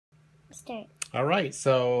Start. All right,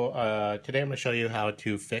 so today I'm going to show you how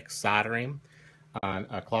to fix soldering on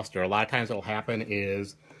a cluster. A lot of times what will happen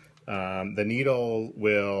is the needle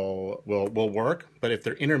will work, but if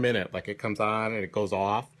they're intermittent, like it comes on and it goes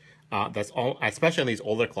off, that's all. Especially on these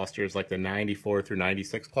older clusters, like the 94 through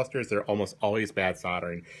 96 clusters, they're almost always bad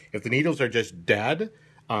soldering. If the needles are just dead,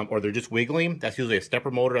 or they're just wiggling, that's usually a stepper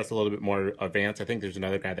motor. That's a little bit more advanced. I think there's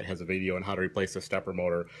another guy that has a video on how to replace the stepper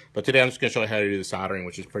motor. But today I'm just going to show you how to do the soldering,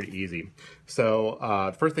 which is pretty easy. So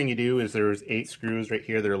the first thing you do is there's 8 screws right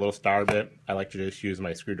here. They're a little star bit. I like to just use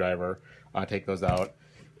my screwdriver, take those out.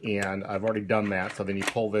 And I've already done that. So then you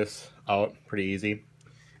pull this out pretty easy.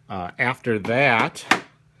 After that,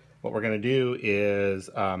 what we're going to do is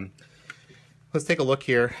let's take a look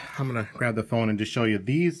here. I'm gonna grab the phone and just show you.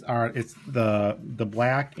 These are, it's the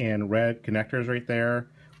black and red connectors right there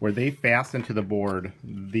where they fasten to the board.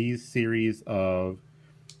 These series of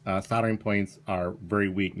soldering points are very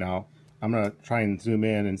weak. Now I'm gonna try and zoom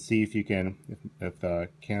in and see if you can, if the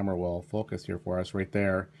camera will focus here for us right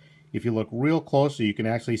there. If you look real closely, you can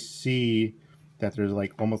actually see that there's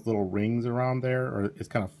like almost little rings around there, or it's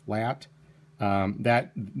kind of flat.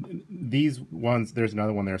 These ones, there's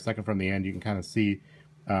another one there, second from the end, you can kind of see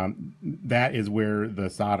that is where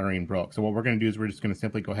the soldering broke. So what we're going to do is we're just going to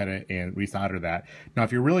simply go ahead and resolder that. Now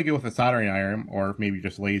if you're really good with a soldering iron, or maybe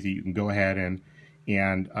just lazy, you can go ahead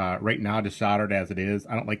and right now just solder it as it is.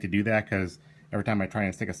 I don't like to do that because every time I try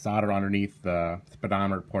and stick a solder underneath the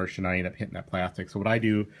speedometer portion, I end up hitting that plastic. So what I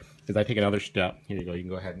do is I take another step. Here you go, you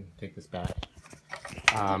can go ahead and take this back.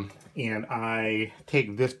 And I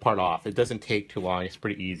take this part off. It doesn't take too long. It's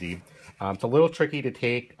pretty easy. It's a little tricky to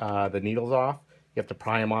take the needles off. You have to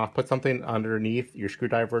pry them off. Put something underneath your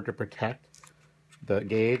screwdriver to protect the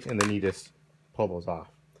gauge, and then you just pull those off.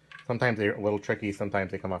 Sometimes they're a little tricky. Sometimes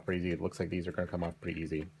they come off pretty easy. It looks like these are going to come off pretty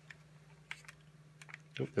easy.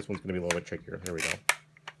 Oop, this one's going to be a little bit trickier. Here we go.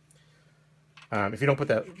 If you don't put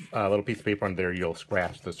that little piece of paper on there, you'll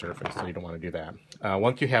scratch the surface, so you don't want to do that.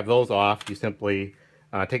 Once you have those off, you simply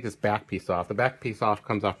take this back piece off. The back piece off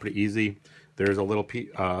comes off pretty easy. There's a little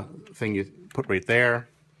thing you put right there,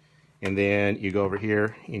 and then you go over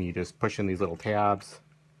here and you just push in these little tabs,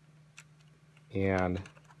 and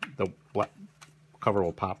the cover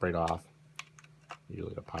will pop right off.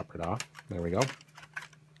 Usually it'll pop right off. There we go.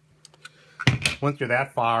 Once you're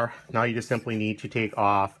that far, now you just simply need to take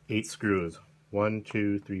off 8 screws. 1,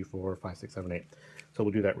 2, 3, 4, 5, 6, 7, 8. So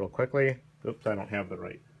we'll do that real quickly. Oops, I don't have the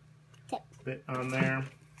right bit on there.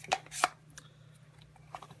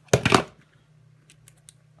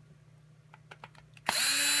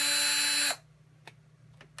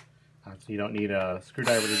 So you don't need a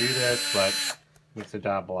screwdriver to do this, but it makes the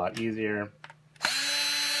job a lot easier.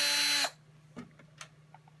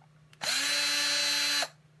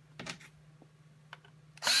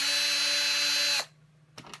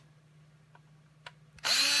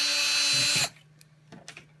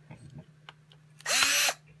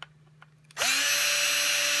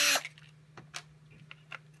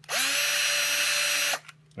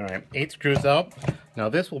 Alright, 8 screws up. Now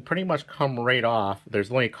this will pretty much come right off. There's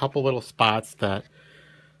only a couple little spots that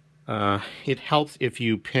it helps if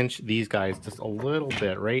you pinch these guys just a little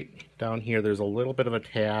bit. Right down here there's a little bit of a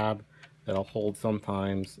tab that'll hold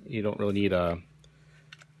sometimes. You don't really need a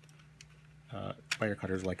wire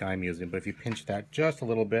cutters like I'm using, but if you pinch that just a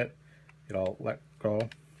little bit, it'll let go.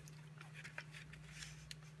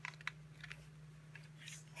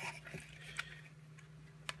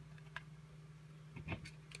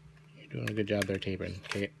 Doing a good job there, taping.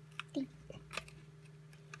 Okay.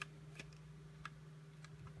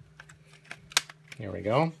 There we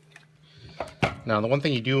go. Now the one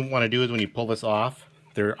thing you do want to do is when you pull this off,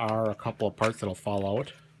 there are a couple of parts that'll fall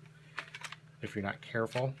out if you're not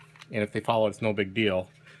careful. And if they fall out, it's no big deal.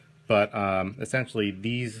 But essentially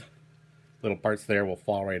these little parts there will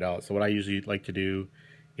fall right out. So what I usually like to do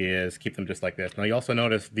is keep them just like this. Now you also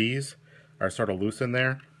notice these are sort of loose in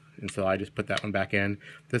there. And so I just put that one back in.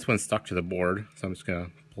 This one's stuck to the board, so I'm just going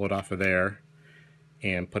to pull it off of there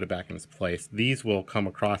and put it back in its place. These will come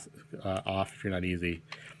across off if you're not easy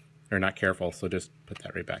or not careful, so just put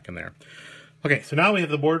that right back in there. Okay, so now we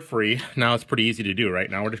have the board free. Now it's pretty easy to do.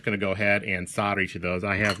 Right now we're just going to go ahead and solder each of those.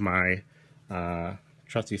 I have my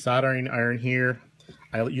trusty soldering iron here.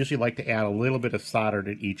 I usually like to add a little bit of solder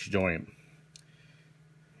to each joint.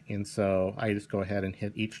 And so I just go ahead and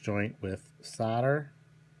hit each joint with solder.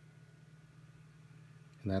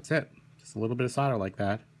 And that's it. Just a little bit of solder like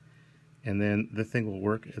that. And then the thing will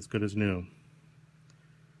work as good as new.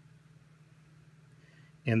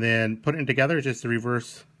 And then putting it together is just the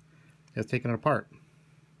reverse as taking it apart.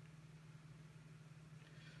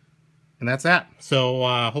 And that's that. So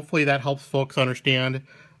hopefully that helps folks understand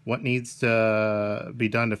what needs to be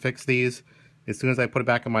done to fix these. As soon as I put it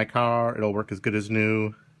back in my car, it'll work as good as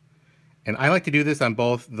new. And I like to do this on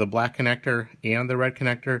both the black connector and the red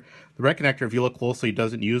connector. The red connector, if you look closely,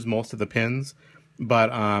 doesn't use most of the pins,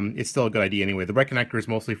 but it's still a good idea anyway. The red connector is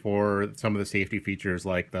mostly for some of the safety features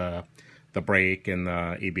like the brake and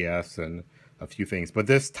the ABS and a few things. But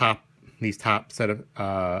these top set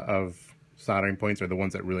of soldering points are the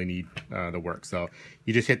ones that really need the work. So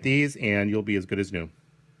you just hit these and you'll be as good as new.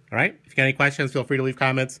 All right. If you got any questions, feel free to leave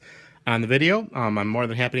comments on the video. I'm more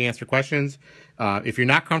than happy to answer questions. If you're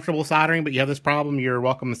not comfortable soldering, but you have this problem, you're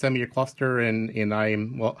welcome to send me your cluster, and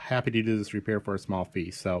I'm happy to do this repair for a small fee.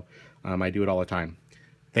 So I do it all the time.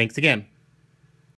 Thanks again.